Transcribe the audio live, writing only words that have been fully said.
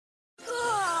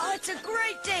it's a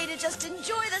great day to just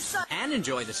enjoy the sun. And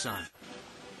enjoy the sun.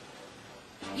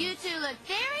 You two look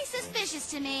very suspicious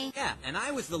to me. Yeah, and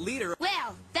I was the leader.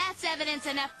 Well, that's evidence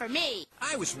enough for me.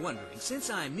 I was wondering,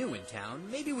 since I'm new in town,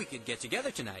 maybe we could get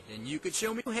together tonight and you could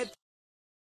show me head.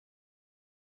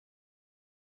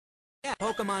 Yeah,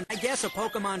 Pokemon. I guess a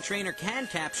Pokemon trainer can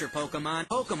capture Pokemon.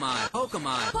 Pokemon.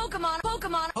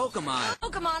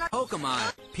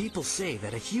 People say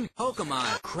that a huge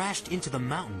Pokemon crashed into the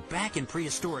mountain back in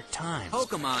prehistoric times.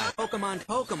 Pokemon.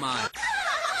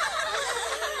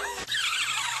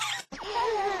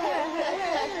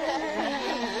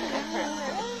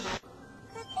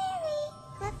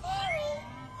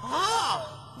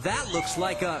 That looks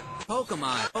like a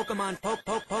Pokemon. Pokemon.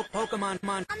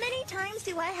 How many times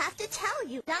do I have to tell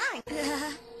you? Die.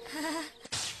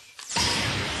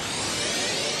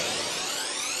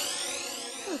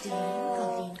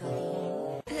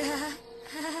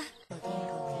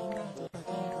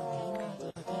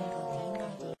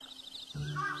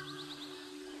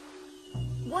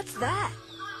 What's that?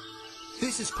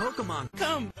 This is Pokemon.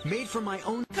 Come. Made from my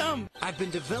own. Come. I've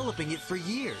been developing it for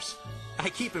years. I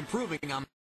keep improving on.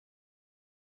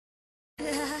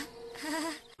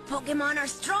 Pokemon are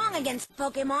strong against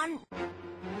Pokemon.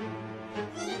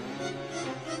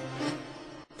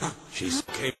 She's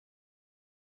okay.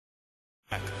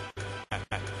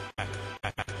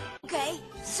 Okay,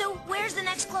 so where's the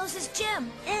next closest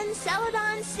gym? In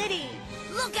Celadon City.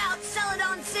 Look out,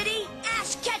 Celadon City!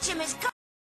 Ash Ketchum is coming!